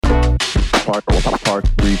Part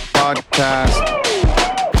 3 podcast.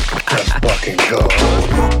 Let's fucking go.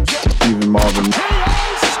 Stephen Marvin.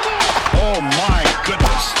 Oh my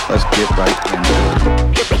goodness. Let's get right into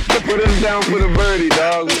it. Put us down for the birdie,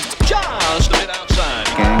 dog. Just a bit outside.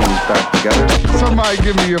 Gang is back together. Somebody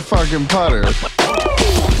give me your fucking putter.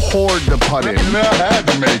 Hoard the putt in. I had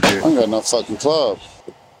to make it. I ain't got no fucking club.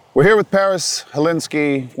 We're here with Paris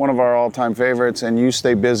Hilinski, one of our all-time favorites, and you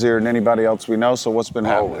stay busier than anybody else we know, so what's been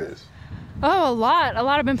happening? Always. Oh, a lot.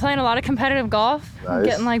 I've been playing a lot of competitive golf. Nice. I'm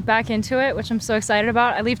getting back into it, which I'm so excited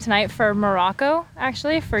about. I leave tonight for Morocco,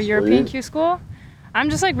 actually, for European Q School. I'm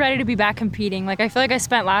just ready to be back competing. I feel like I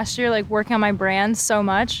spent last year working on my brand so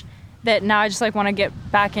much that now I just want to get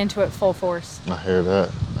back into it full force. I hear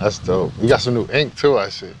that. That's dope. You got some new ink too, I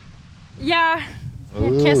see. Yeah.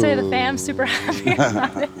 Can't say the fam's super happy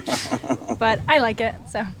about it, but I like it,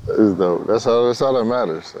 so. It's dope. That's all that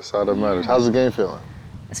matters. That's all that matters. How's the game feeling?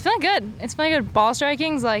 It's feeling good. Ball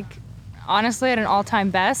striking's honestly at an all-time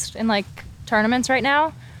best in tournaments right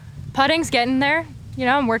now. Putting's getting there.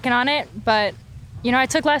 I'm working on it, but I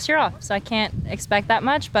took last year off, so I can't expect that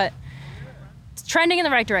much, but it's trending in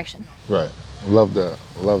the right direction. Right. Love that.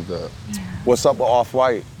 Yeah. What's up with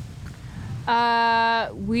Off-White?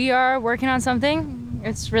 We are working on something.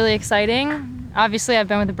 It's really exciting. Obviously, I've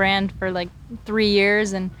been with the brand for 3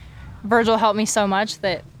 years, and Virgil helped me so much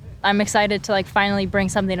that I'm excited to finally bring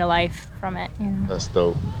something to life from it. That's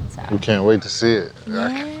dope. So. We can't wait to see it.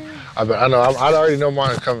 Yeah. I already know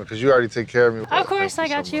mine coming because you already take care of me. Of course, I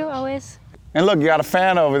got you always. And look, you got a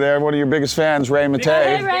fan over there, one of your biggest fans, Ray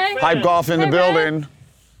Matei. Hey, Ray. Hype Golf in the building.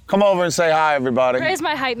 Come over and say hi, everybody. Ray's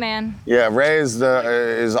my hype man. Yeah, Ray is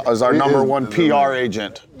our number one PR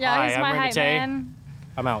agent. Yeah, Hi, he's I'm my Ray hype Matei. man.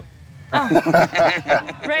 I'm out.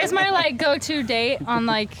 Ray's my go-to date on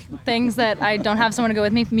things that I don't have someone to go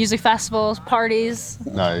with me. Music festivals, parties.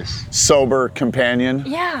 Nice. Sober companion.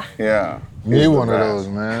 Yeah. Yeah. You need one of those,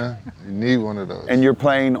 man. You need one of those. And you're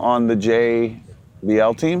playing on the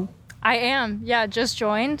JBL team? I am. Yeah, just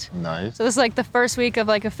joined. Nice. So this is the first week of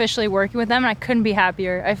officially working with them, and I couldn't be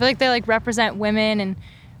happier. I feel like they represent women and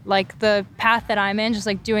the path that I'm in, just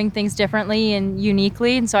doing things differently and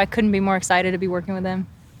uniquely, and so I couldn't be more excited to be working with them.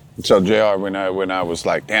 So JR, when I was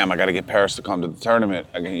damn, I got to get Paris to come to the tournament,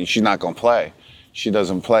 she's not going to play. She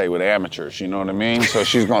doesn't play with amateurs, you know what I mean? So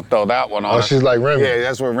she's going to throw that one on. Oh, she's like Remy. Yeah,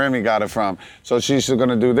 that's where Remy got it from. So she's going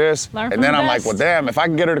to do this. Learn and from then the I'm best. well, damn, if I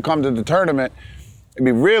can get her to come to the tournament, it'd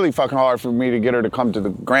be really fucking hard for me to get her to come to the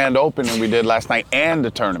grand opening we did last night and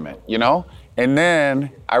the tournament, And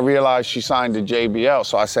then I realized she signed to JBL.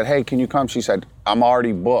 So I said, hey, can you come? She said, I'm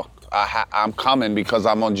already booked. I'm coming because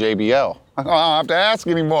I'm on JBL. I don't have to ask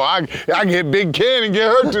anymore. I can get Big Ken and get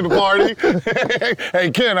her to the party. Hey,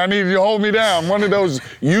 Ken, I need you to hold me down. One of those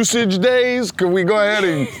usage days. Could we go ahead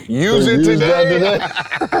and use it today? We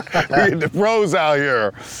get the pros out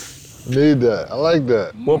here. Need that. I like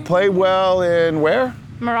that. We'll play well in where?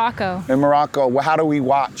 Morocco. In Morocco. How do we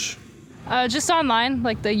watch? Just online,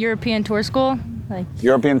 the European Tour School.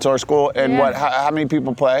 European Tour School. And Yeah. how many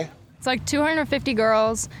people play? It's 250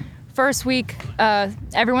 girls. First week,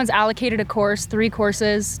 everyone's allocated a course, 3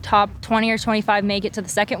 courses. Top 20 or 25 make it to the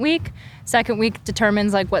second week. Second week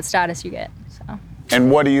determines what status you get. So. And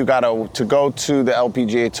what do you to go to the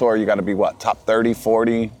LPGA Tour, you gotta be what, top 30,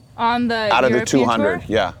 40? On the Out of European the 200, Tour?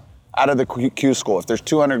 yeah. Out of the Q School, if there's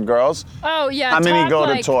 200 girls, Oh yeah. how many top, go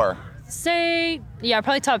to tour? Say, yeah,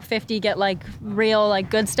 probably top 50 get real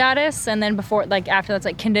good status, and then before after that's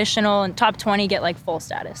conditional, and top 20 get full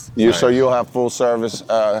status. So you'll have full service,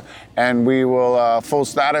 and we will full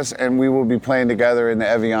status, and we will be playing together in the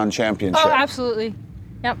Evian Championship. Oh, absolutely.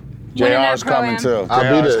 Yep. Winning that JR's coming Pro-Am. too. I'll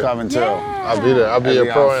be JR's there. coming too. Yeah. I'll be there. I'll be a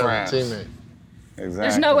Evian pro-am France. teammate. Exactly.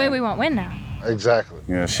 There's no way we won't win now. Exactly.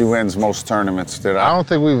 Yeah, she wins most tournaments that I don't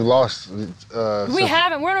think we've lost. We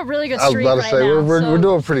haven't. We're on a really good I was streak about to right say, now. we're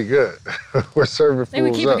doing pretty good. We're serving fools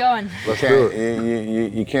Maybe we keep up. it going. Let's do Can't,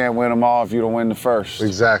 it. you can't win them all if you don't win the first.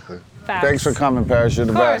 Exactly. Facts. Thanks for coming, Paris. You're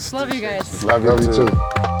the Of course. best. Love you guys. Love Love you too.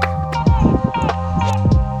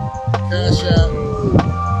 Cash out.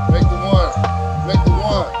 Make the one. Make the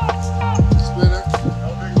one. Spinner.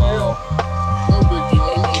 No big deal. No big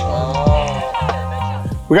deal.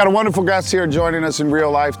 We got a wonderful guest here joining us in real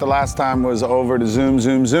life. The last time was over to Zoom,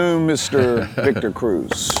 Mr. Victor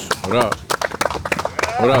Cruz. What up?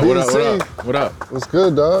 What up? What up? What up? What up? What's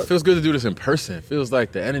good, dog? Feels good to do this in person. Feels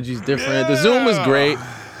like the energy's different. The Zoom is great.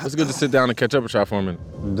 It's good to sit down and catch up with y'all for a minute.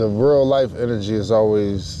 The real life energy is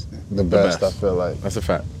always the best. best. I feel like. That's a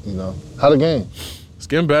fact. How the game? It's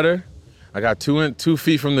getting better. I got 2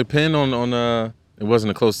 feet from the pin in It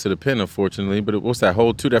wasn't close to the pin, unfortunately, but what's that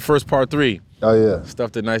hole 2? That first par 3. Oh, yeah.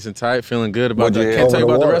 Stuffed it nice and tight, feeling good about What'd you that. hit? Can't tell you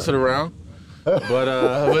Over the about the water. rest of the round.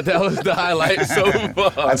 But that was the highlight so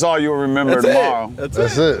far. That's all you'll remember That's tomorrow. That's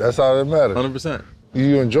That's it. That's all that matters. 100%.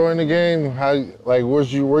 You enjoying the game? How, like,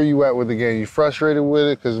 where you at with the game? You frustrated with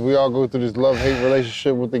it? Because we all go through this love-hate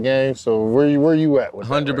relationship with the game. So where you at with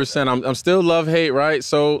that 100%. I'm still love-hate, right?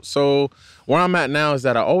 So where I'm at now is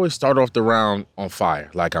that I always start off the round on fire.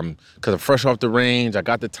 Like because I'm fresh off the range, I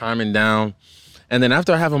got the timing down. And then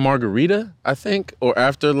after I have a margarita, I think, or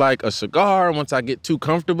after like a cigar, once I get too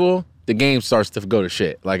comfortable, the game starts to go to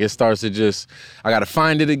shit. Like it starts to just, I got to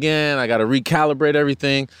find it again. I got to recalibrate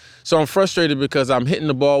everything. So I'm frustrated because I'm hitting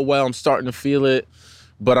the ball well. I'm starting to feel it,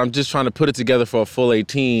 but I'm just trying to put it together for a full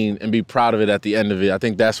 18 and be proud of it at the end of it. I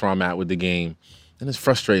think that's where I'm at with the game. And it's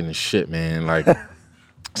frustrating as shit, man. Like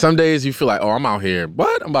some days you feel like, oh, I'm out here.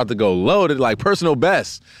 What? I'm about to go loaded, like personal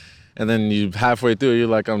best. And then you halfway through, you're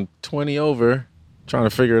like, I'm 20 over, trying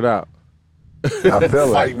to figure it out. I feel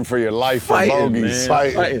like Fighting for your life for bogeys.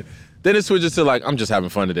 Fighting. Then it switches to like, I'm just having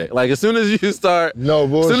fun today. Like as soon as you start, No as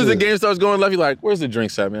soon as the bullshit. game starts going left, you're like, where's the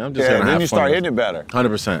drinks at, man? I'm just Yeah, gonna then have you fun. start hitting it better.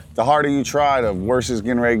 100%. The harder you try, the worse it's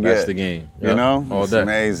getting ready to get. That's the game. You Yep. know? All It's day.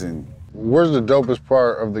 amazing. Where's the dopest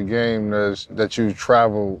part of the game that you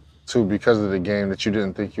travel to because of the game that you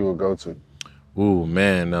didn't think you would go to? Ooh,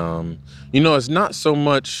 man. It's not so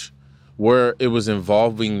much where it was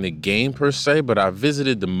involving the game per se, but I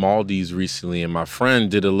visited the Maldives recently, and my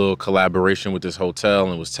friend did a little collaboration with this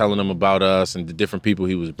hotel and was telling them about us and the different people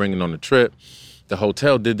he was bringing on the trip. The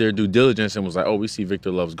hotel did their due diligence and was like, oh, we see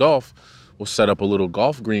Victor loves golf. We'll set up a little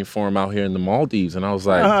golf green for him out here in the Maldives. And I was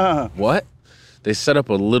like, what? They set up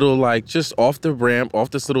a little, like, just off the ramp,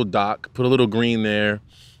 off this little dock, put a little green there,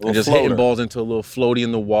 and just hitting floater. balls into a little floaty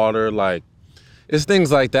in the water, like, it's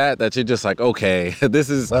things like that you're just like, okay, this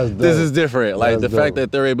is different. Like That's the fact dope.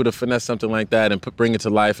 that they're able to finesse something like that and bring it to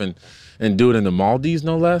life and do it in the Maldives,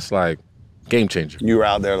 no less, like game changer. You were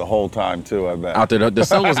out there the whole time too, I bet. Out there, the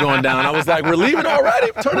sun was going down. I was like, we're leaving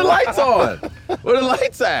already? Turn the lights on. Where the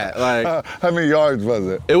lights at? Like, How many yards was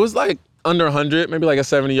it? it was like under 100, maybe like a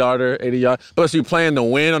 70-yarder, 80-yard. Plus you playing the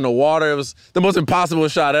wind on the water. It was the most impossible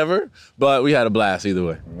shot ever, but we had a blast either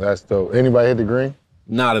way. That's dope. Anybody hit the green?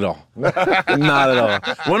 Not at all. Not at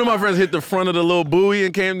all. One of my friends hit the front of the little buoy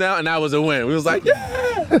and came down, and that was a win. We was like,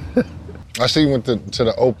 yeah. I see you went to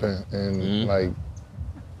the Open, and like,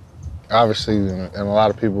 obviously, and a lot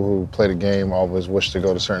of people who play the game always wish to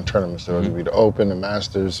go to certain tournaments. So it'd be the Open, the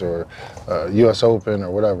Masters, or U.S. Open,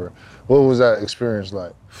 or whatever. What was that experience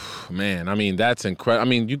like? Man, I mean, that's incredible. I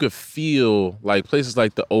mean, you could feel, like, places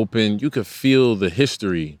like the Open, you could feel the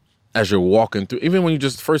history as you're walking through. Even when you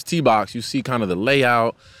just first tee box, you see kind of the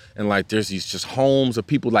layout, and like there's these just homes of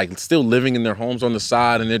people like still living in their homes on the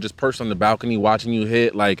side, and they're just perched on the balcony watching you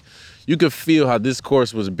hit. Like you could feel how this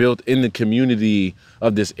course was built in the community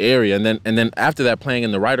of this area. And then after that, playing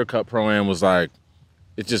in the Ryder Cup Pro-Am was like,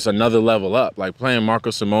 it's just another level up. Like playing Marco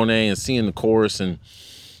Simone and seeing the course and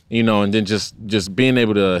and then just being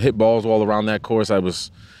able to hit balls all around that course,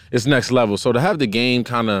 it's next level. So to have the game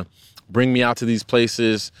kind of bring me out to these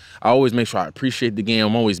places, I always make sure I appreciate the game.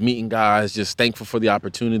 I'm always meeting guys, just thankful for the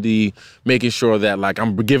opportunity, making sure that like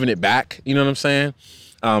I'm giving it back, you know what I'm saying?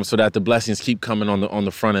 So that the blessings keep coming on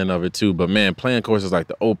the front end of it too. But man, playing courses like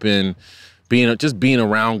the Open, being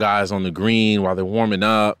around guys on the green while they're warming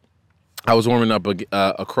up. I was warming up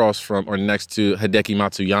across from or next to Hideki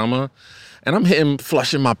Matsuyama, and I'm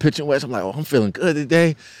flushing my pitching wedge. I'm like, oh, I'm feeling good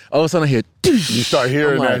today. All of a sudden I hear, doosh. You start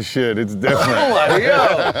hearing I'm like, that shit, it's different. I'm like,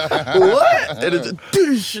 yo, what? And it's a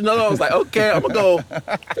doosh. No, I was like, okay, I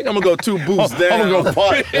think I'm gonna go 2 boosts down. I'm gonna go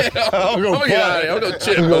putt. I'm gonna get out of here. I'm gonna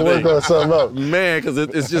chip. You gonna work on something else? Man, because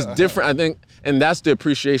it's just different, I think, and that's the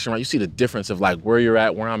appreciation, right? You see the difference of like where you're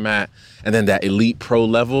at, where I'm at, and then that elite pro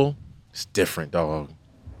level, it's different, dog.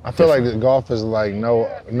 I feel like the golf is like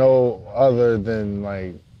no other than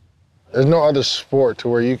like, there's no other sport to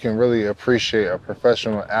where you can really appreciate a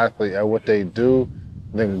professional athlete at what they do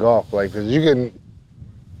than golf. Like, 'cause you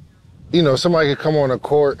can, somebody could come on a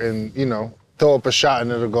court and, throw up a shot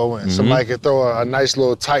and it'll go in. Somebody could throw a nice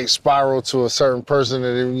little tight spiral to a certain person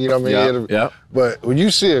and, you know what I mean? Yeah. But when you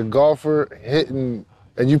see a golfer hitting,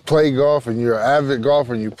 and you play golf and you're an avid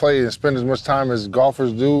golfer and you play and spend as much time as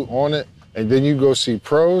golfers do on it, and then you go see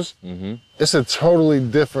pros, it's a totally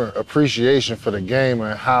different appreciation for the game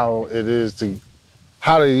and how it is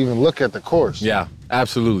how to even look at the course. Yeah,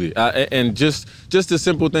 Absolutely. And just the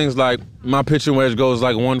simple things like my pitching wedge goes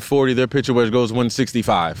like 140, their pitching wedge goes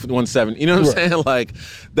 165, 170. You know what I'm saying? Like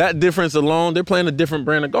that difference alone, they're playing a different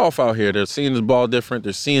brand of golf out here. They're seeing the ball different.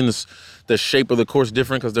 They're seeing the shape of the course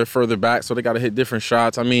different because they're further back, so they got to hit different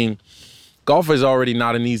shots. I mean, golf is already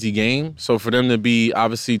not an easy game. So for them to be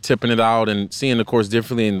obviously tipping it out and seeing the course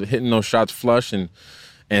differently and hitting those shots flush and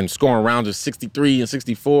scoring rounds of 63 and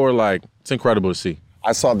 64, like it's incredible to see.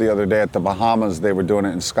 I saw the other day at the Bahamas, they were doing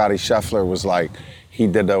it, and Scotty Scheffler was like,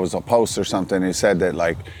 there was a post or something, and he said that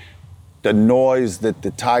like the noise that the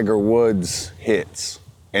Tiger Woods hits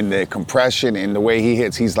and the compression and the way he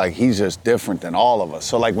hits, he's just different than all of us.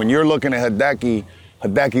 So like when you're looking at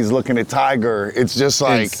Hideki's looking at Tiger, it's just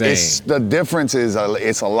like, the difference is,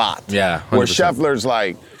 it's a lot. Yeah, 100%. Where Scheffler's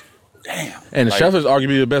like, damn. And like, Scheffler's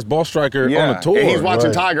arguably the best ball striker on the tour. And he's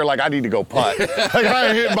watching Tiger like, I need to go putt. Like, I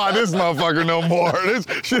ain't hitting by this motherfucker no more. This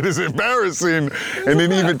shit is embarrassing. And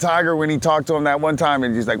then even Tiger, when he talked to him that one time,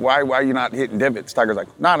 and he's like, why are you not hitting divots? Tiger's like,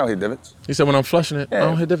 I don't hit divots. He said, when I'm flushing it, I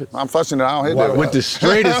don't hit divots. I'm flushing it, I don't hit divots. With the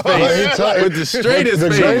straightest face. With the straightest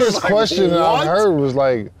face. The greatest question that I heard was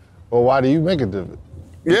like, well, why do you make a divot?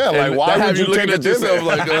 Yeah, like why would you take a divot?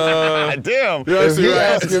 Like, damn. If he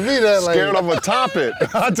asking me that, like, scared I'm gonna top it.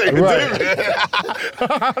 I'll take a divot.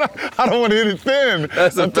 I don't want to hit it thin.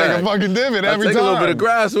 That's a I'll take a fucking divot every time. Take a little bit of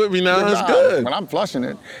grass with me now. That's good. But I'm flushing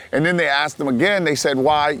it. And then they asked him again. They said,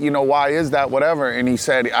 why is that? Whatever. And he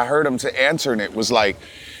said, I heard him answering it was like,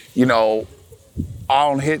 I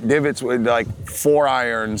don't hit divots with like 4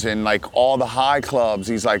 irons and like all the high clubs.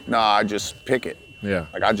 He's like, nah, I just pick it. Yeah.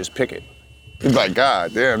 Like I just pick it. He's like,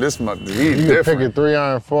 God damn, this he's you different. Pick a 3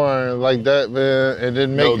 iron, 4 iron like that, man, and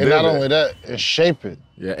then make, and not only that, and shape it.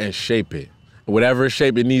 Yeah, and shape it. Whatever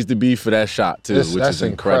shape it needs to be for that shot, too, which is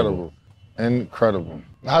incredible. Incredible.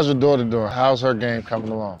 How's your daughter doing? How's her game coming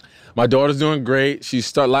along? My daughter's doing great.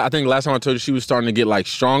 I think last time I told you she was starting to get like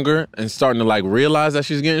stronger and starting to like realize that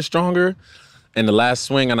she's getting stronger. And the last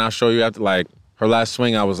swing, and I'll show you after, like her last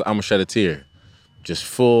swing, I'm gonna shed a tear. Just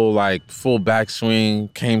full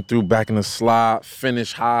backswing, came through back in the slot,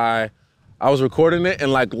 finished high. I was recording it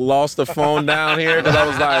and like lost the phone down here because I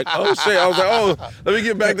was like, oh shit. I was like, oh, let me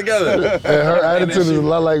get back together. And her attitude is a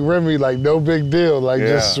lot like Remy, like no big deal, like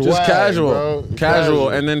just swag, just casual, bro. Casual.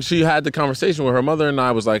 And then she had the conversation with her mother and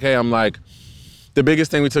I was like, hey, I'm like, the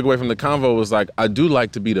biggest thing we took away from the convo was like, I do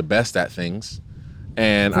like to be the best at things.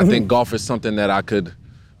 And I think golf is something that I could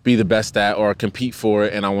be the best at or compete for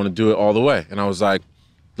it, and I want to do it all the way. And I was like,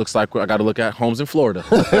 looks like I got to look at homes in Florida.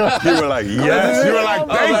 You were like, yes. You were like,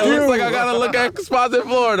 thank you. Looks like I got to look at spots in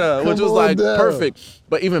Florida, which was like perfect.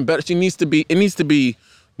 But even better, it needs to be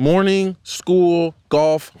morning, school,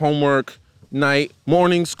 golf, homework, night,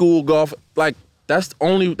 morning, school, golf. Like, that's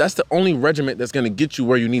the only regiment that's gonna get you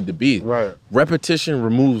where you need to be. Right. Repetition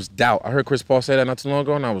removes doubt. I heard Chris Paul say that not too long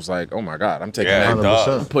ago, and I was like, oh my God, I'm taking that.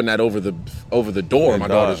 100%. I'm putting that over the door of my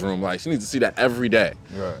daughter's room. Like, she needs to see that every day.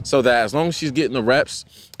 Right. So that as long as she's getting the reps,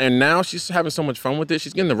 and now she's having so much fun with it,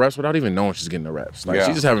 she's getting the reps without even knowing she's getting the reps. Like,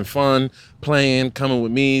 she's just having fun, playing, coming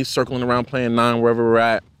with me, circling around, playing 9 wherever we're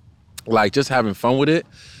at. Like, just having fun with it.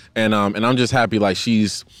 And I'm just happy, like,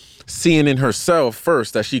 she's seeing in herself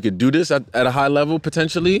first that she could do this at a high level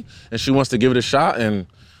potentially, and she wants to give it a shot. And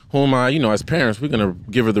who am I, as parents, we're gonna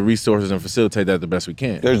give her the resources and facilitate that the best we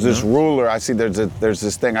can. There's this ruler. I see. There's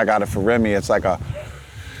this thing. I got it for Remy. It's like a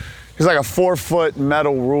 4-foot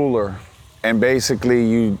metal ruler, and basically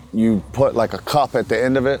you put like a cup at the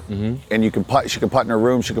end of it, and you can putt. She can putt in her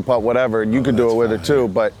room. She can putt whatever, and you can do it with her too.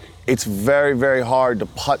 But it's very, very hard to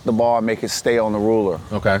putt the ball and make it stay on the ruler.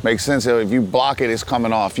 Okay. Makes sense. If you block it, it's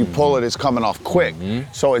coming off. You pull it, it's coming off quick.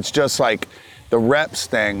 So it's just like the reps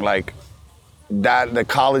thing, like that. The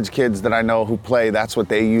college kids that I know who play, that's what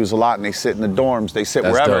they use a lot, and they sit in the dorms, they sit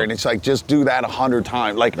wherever, dope. and it's like, just do that 100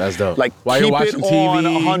 times. Like, that's dope. Like, while keep you're watching it TV,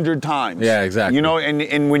 on 100 times. Yeah, exactly.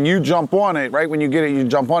 And when you jump on it, right, when you get it, you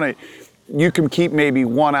jump on it, you can keep maybe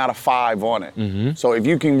 1 out of 5 on it. So if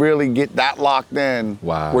you can really get that locked in,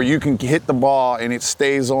 where you can hit the ball and it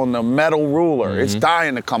stays on the metal ruler, it's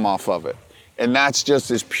dying to come off of it. And that's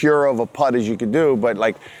just as pure of a putt as you could do. But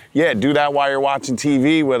like, do that while you're watching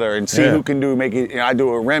TV with her and see who can make it. I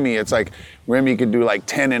do it with Remy. It's like Remy could do like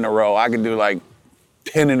 10 in a row. I could do like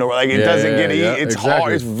 10 in a row. Like, it doesn't get easy. It's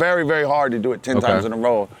hard. It's very, very hard to do it 10 times in a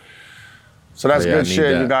row. So that's good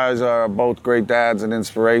shit. You guys are both great dads and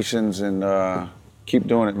inspirations, and keep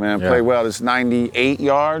doing it, man. Play well. It's 98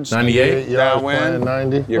 yards. 98 yards, win.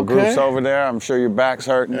 90. Your group's over there. I'm sure your back's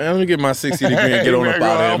hurting. Let me get my 60 degree and get on up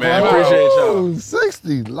out of here, man. Bro. Appreciate y'all.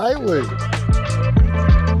 60, lightweight.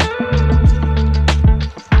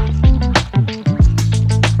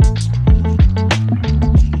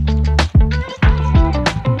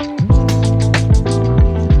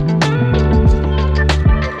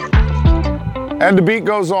 And the beat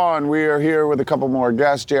goes on. We are here with a couple more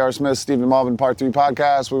guests. J.R. Smith, Stephen Malvin, Part 3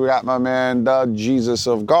 podcast. We got my man, the Jesus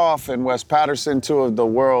of Golf, and Wes Patterson, two of the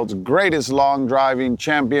world's greatest long driving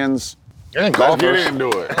champions. And Let's golfers. get into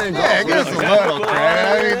it. Yeah, give us a little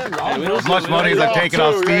credit. As much money as I've taken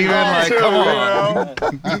off Steven, like, come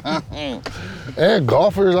on. And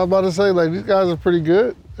golfers, I'm about to say, like, these guys are pretty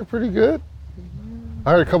good. They're pretty good.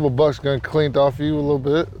 I heard a couple bucks getting cleaned off you a little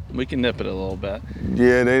bit. We can nip it a little bit.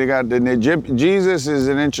 Yeah, they got Jesus is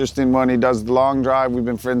an interesting one. He does the long drive. We've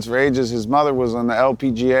been friends for ages. His mother was on the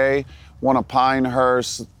LPGA, won a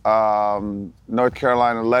Pinehurst, North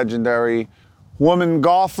Carolina legendary woman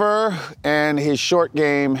golfer, and his short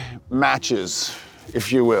game matches,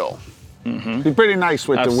 if you will. Mm-hmm. He's pretty nice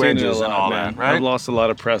with I've the seen it a wedges lot, and all man. that, right? I've lost a lot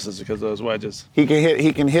of presses because of those wedges. He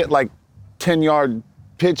can hit like 10-yard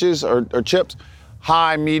pitches or chips,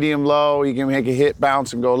 high, medium, low. He can make a hit,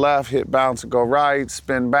 bounce, and go left, hit, bounce, and go right,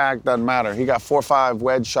 spin back, doesn't matter. He got 4 or 5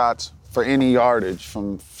 wedge shots for any yardage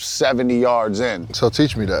from 70 yards in. So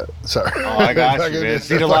teach me that. Sorry. Oh, I got you, man.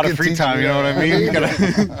 See a lot of free Teach time, me you know that. what I mean? You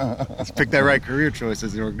gotta let's pick that right career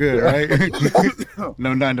choices. You're good, right?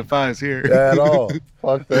 No 9-to-5s here. At all.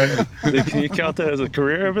 Fuck that. Can you count that as a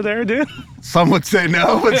career over there, dude? Some would say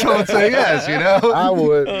no, but some would say yes, you know? I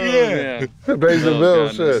would. Yeah. Pays the Oh,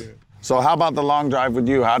 bills, goodness. shit. So how about the long drive with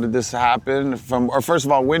you? How did this happen? Or first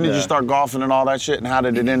of all, when did you Yeah. start golfing and all that shit, and how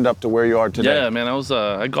did it end up to where you are today? Yeah, man,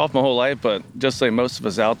 I golfed my whole life, but just like most of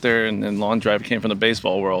us out there in long drive came from the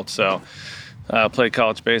baseball world. So played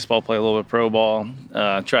college baseball, played a little bit of pro ball,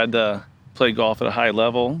 tried to play golf at a high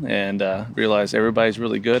level, and realized everybody's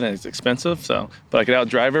really good and it's expensive. But I could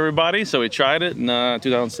outdrive everybody, so we tried it in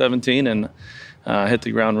 2017 and hit the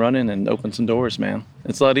ground running and opened some doors, man.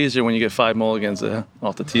 It's a lot easier when you get 5 mulligans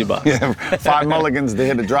off the tee box. Yeah, 5 mulligans to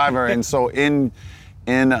hit a driver. And so in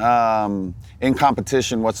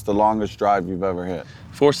competition, what's the longest drive you've ever hit?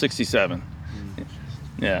 467.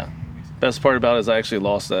 Yeah. Best part about it is I actually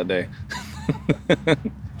lost that day.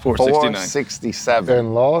 469. 467.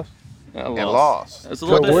 And lost? I And lost. That's a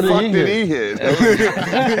little So bit. what What did did he he hit?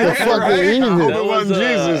 The fuck did he I hope hit? it wasn't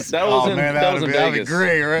Jesus. That was Oh in, man, that was in that'd be Vegas.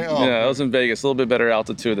 great, right? Oh. Yeah, that was in Vegas. A little bit better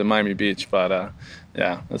altitude than Miami Beach, but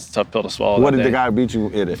yeah, that's a tough pill to swallow. What that did day. the guy beat you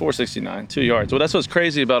hit it? 469, 2 yards. Well, that's what's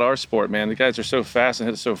crazy about our sport, man. The guys are so fast and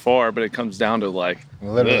hit so far, but it comes down to like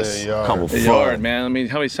Literally this. a yard. Couple A foot. yard, man. I mean,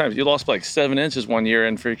 how many times you lost by like 7 inches one year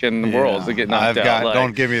in freaking Worlds to get knocked out? Like,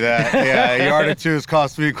 don't give me that. Yeah, a yard or two has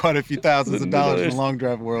cost me quite a few thousands of dollars in the long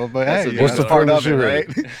drive world, but That's hey, a- What's that's the part of furthest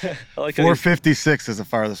it, you right? I like how you, 456 is the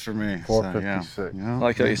farthest for me. 456. So, yeah, I you know?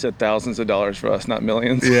 like how you said thousands of dollars for us, not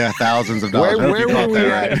millions. Yeah, thousands of dollars. Where I hope you were caught we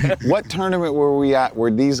that right. at? What tournament were we at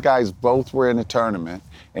where these guys both were in a tournament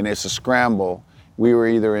and it's a scramble? We were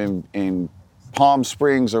either in Palm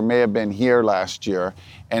Springs or may have been here last year,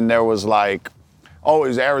 and there was like, oh, it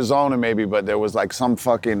was Arizona maybe, but there was like some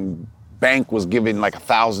fucking bank was giving like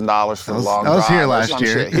 $1,000 for the long that was drive here or last some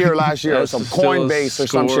year. shit. Here last year, or That's some still a Coinbase or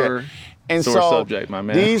some sore- shit. And sore so subject, my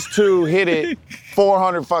man. these two hit it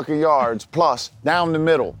 400 fucking yards plus down the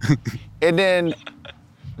middle, and then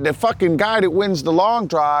the fucking guy that wins the long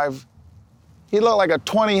drive, he looked like a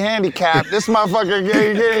 20 handicap. This motherfucker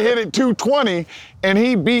hit it 220, and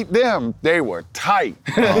he beat them. They were tight.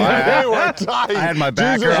 They were tight. I had my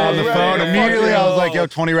backer Jesus on was the ready phone. to Immediately, fucking I was go. like, yo,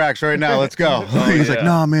 20 racks right now. Let's go. He's like, yeah.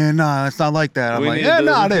 no, man, no, it's not like that. I'm We like, need yeah, to-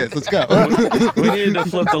 no, it is. Let's go. We needed to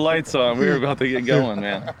flip the lights on. We were about to get going,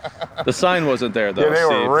 man. The sign wasn't there, though. Yeah, they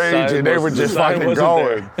were Steve. The raging. sign They were wasn't- just the sign fucking wasn't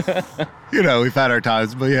going. there. You know, we've had our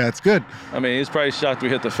times, but yeah, it's good. I mean, he was probably shocked we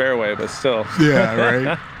hit the fairway, but still. Yeah,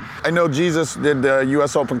 right. I know Jesus did the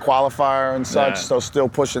U.S. Open qualifier and such, Yeah. so still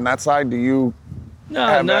pushing that side. Do you? No,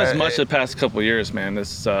 Yeah, not as but- much the past couple of years, man.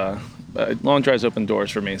 This long drives open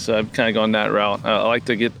doors for me, so I've kind of gone that route. I like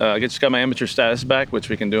to get just got my amateur status back, which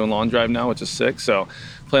we can do in long drive now, which is sick. So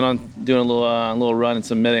plan on doing a little run and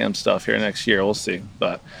some mid-am stuff here next year. We'll see.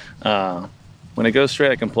 But when it goes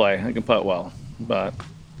straight, I can play. I can putt well, but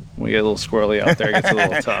when we get a little squirrely out there, it gets a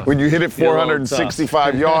little tough. When you hit it Get a little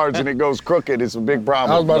 465 yards and it goes crooked, it's a big I was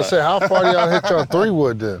problem. about to say, how far do y'all hit your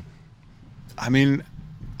 3-wood then? I mean,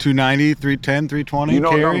 290, 310, 320. You know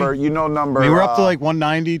carry. number. You know number. I mean, we're up to like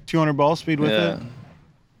 190, 200 ball speed with Yeah. it.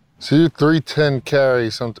 So you 310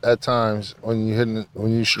 carry at times when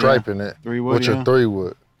you striping it 3-wood, with your yeah.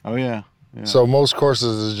 3-wood. Oh, yeah. So most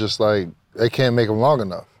courses is just like they can't make them long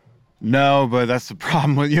enough. No, but that's the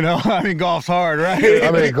problem with, I mean, golf's hard, right? I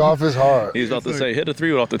mean, golf is hard. He's about to say, hit a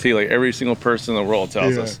 3-wood off the tee like every single person in the world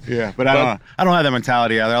tells us. Yeah, but I don't have that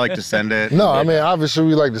mentality either. I like to send it. No, I mean obviously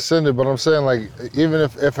we like to send it, but I'm saying like even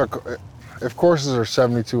if if courses are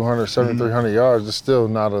 7,200, 7,300 yards, it's still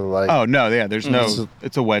not a like. Oh no, yeah. There's no.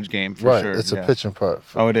 It's a wedge game for right, sure. it's a yeah. pitch and putt.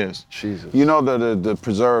 Oh, it is. Jesus. You know the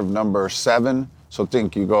preserve number 7. So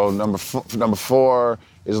think you go number 4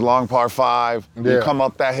 is long par 5. You Yeah. come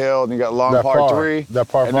up that hill, and you got long That par par. 3. That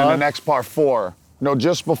par and then the 5? next par 4. No,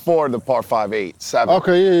 just before the par 5, 8, 7.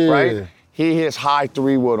 Okay, yeah, right? yeah. He hits high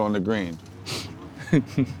 3-wood on the green.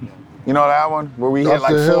 You know that one where we hit Up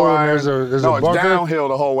like the hill 4 and iron? there's No, a it's bunker? downhill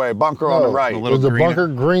the whole way. Bunker on the right. little There's a green- bunker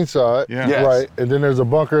green side, Yeah. Yes. right, and then there's a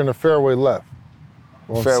bunker in the fairway left.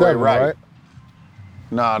 On Fairway 7, right.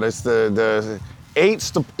 No, that's the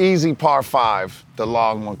 8's the easy par 5, the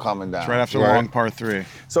long one coming down. It's right after Right. long par 3.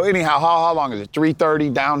 So anyhow, how long is it? 330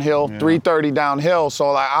 downhill, Yeah. 330 downhill.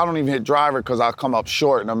 So like I don't even hit driver because I'll come up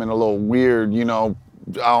short and I'm in a little weird, I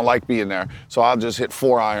don't like being there. So I'll just hit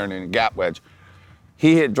 4 iron and a gap wedge.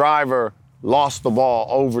 He hit driver, lost the ball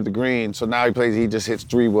over the green. So now he just hits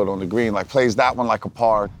 3-wood on the green. Like plays that one like a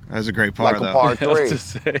par, That was a great par like though. a par I was 3. to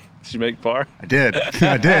say, did you make par? I did.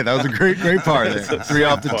 I did. That was a great par there. 3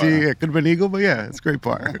 off the tee. It could have been eagle, but yeah, it's a great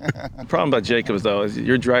par. The problem about Jacobs though is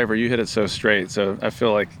your driver, you hit it so straight. So I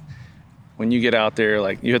feel like when you get out there,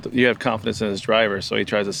 like you have confidence in his driver, so he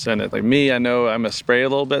tries to send it. Like me, I know I'm a spray a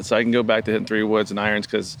little bit, so I can go back to hitting 3-woods and irons.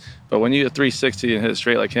 But when you hit 360 and hit it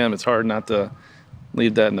straight like him, it's hard not to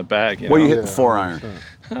leave that in the bag. What do you know? hit the 4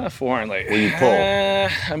 iron? 4 iron, like. What do you pull?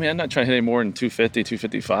 I mean, I'm not trying to hit any more than 250,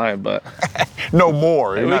 255, but. No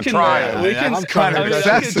more. You're not trying. We can. I'm kind of I mean,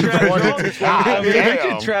 obsessive. we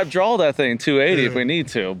can trap draw that thing 280 if we need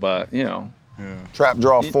to, but Trap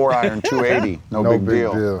draw 4 iron 280. No big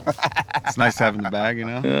deal. It's nice to have in the bag, you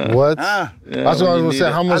know? What? Ah, That's what I was gonna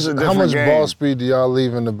say. How That's much a different game. ball speed do y'all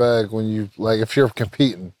leave in the bag when you if you're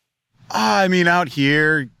competing? I mean, out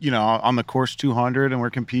here, on the course 200 and we're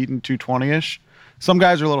competing 220-ish. Some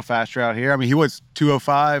guys are a little faster out here. I mean, he was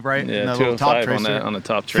 205, right? Yeah, In that little top 205 on the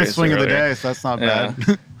top tracer. Fifth swing of the earlier. day, so that's not Yeah.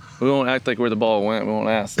 bad. We won't act like where the ball went. We won't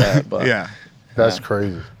ask that. But Yeah. That's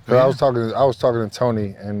crazy. 'Cause I was talking to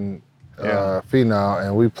Tony and Finau,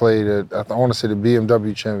 and we played at I want to say the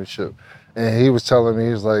BMW Championship, and he was telling me,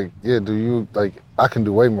 he was like, "Yeah, do you I can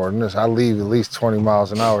do way more than this. I leave at least 20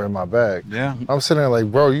 miles an hour in my bag." Yeah. I'm sitting there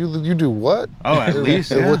like, "Bro, you do what?" Oh, at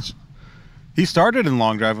least, And yeah. what's- He started in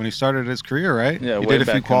long drive when he started his career, right? Yeah, he way did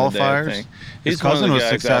a few back in the day, I qualifiers. think. His He's one of cousin the was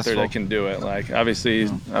guys out successful. there that can do it. Like obviously,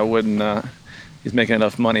 I wouldn't. He's making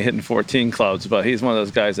enough money hitting 14 clubs, but he's one of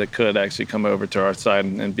those guys that could actually come over to our side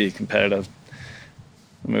and be competitive.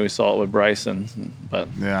 I mean, we saw it with Bryson, but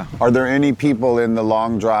Yeah. Are there any people in the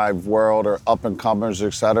long drive world or up and comers,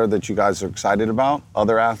 et cetera, that you guys are excited about?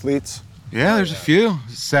 Other athletes? Yeah, there's a few.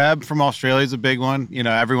 Seb from Australia is a big one.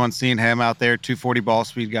 Everyone's seen him out there, 240 ball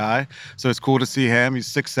speed guy. So it's cool to see him. He's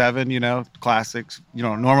 6'7", classics,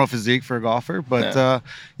 normal physique for a golfer. But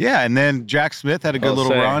and then Jack Smith had a good I'll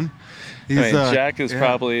little say. run. I mean, Jack is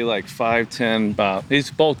probably like 5'10", about. He's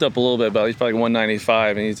bulked up a little bit, but he's probably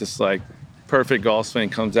 195, and he's just like perfect golf swing.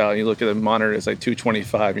 Comes out, and you look at the monitor, it's like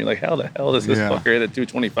 225. And you're like, how the hell does this fucker hit at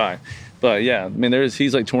 225? But yeah, I mean,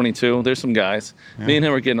 he's like 22. There's some guys. Me and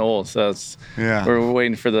him are getting old, so we're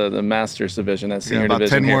waiting for the Masters division, that senior about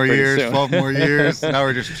division. 10 more here pretty years, soon. 12 more years. Now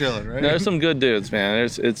we're just chilling, right? There's some good dudes, man.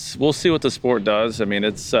 We'll see what the sport does. I mean,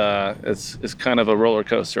 it's kind of a roller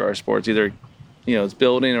coaster. Our sport's either, it's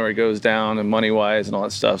building or it goes down, and money wise and all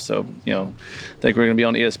that stuff. So, I think we're gonna be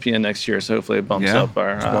on ESPN next year. So hopefully it bumps up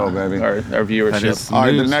our go, baby. our viewership. All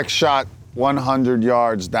right, the next shot, 100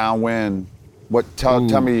 yards downwind. Tell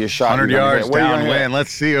me your shot. 100 you're gonna yards hit. Where you gonna downwind. hit?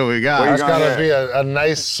 Let's see what we got. Where you That's gonna gotta hit? be a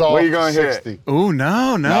nice soft Where you gonna hit? 60. Ooh,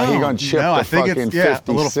 no. he gonna chip no, the I think fucking it's,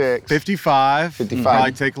 a little 56. 55. 55.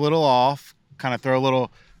 Probably take a little off, kind of throw a little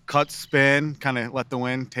cut spin, kind of let the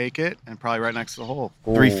wind take it, and probably right next to the hole.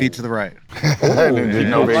 3 feet to the right.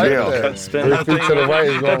 No big like deal. that. Cut spin. 3 feet to the right,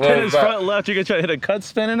 he's gonna That pin roll is back. front left. You're gonna try to hit a cut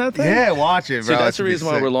spin in that thing? Yeah, watch it, See, bro. that's the reason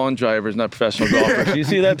why we're lawn drivers, not professional golfers. You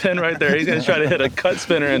see that pin right there? He's gonna try to hit a cut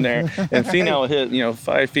spinner in there, and Finau will hit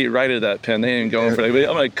 5 feet right of that pin. They ain't going for it.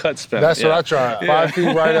 I'm gonna cut spin. That's what I try. 5 feet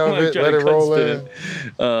right I'm of gonna it, try let to it cut roll spin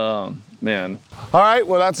in. it. Man. All right,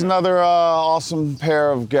 well, that's another awesome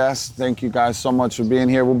pair of guests. Thank you guys so much for being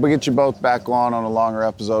here. We'll get you both back on a longer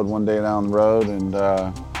episode one day down the road,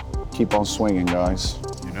 and keep on swinging, guys.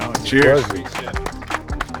 Cheers. Pleasure.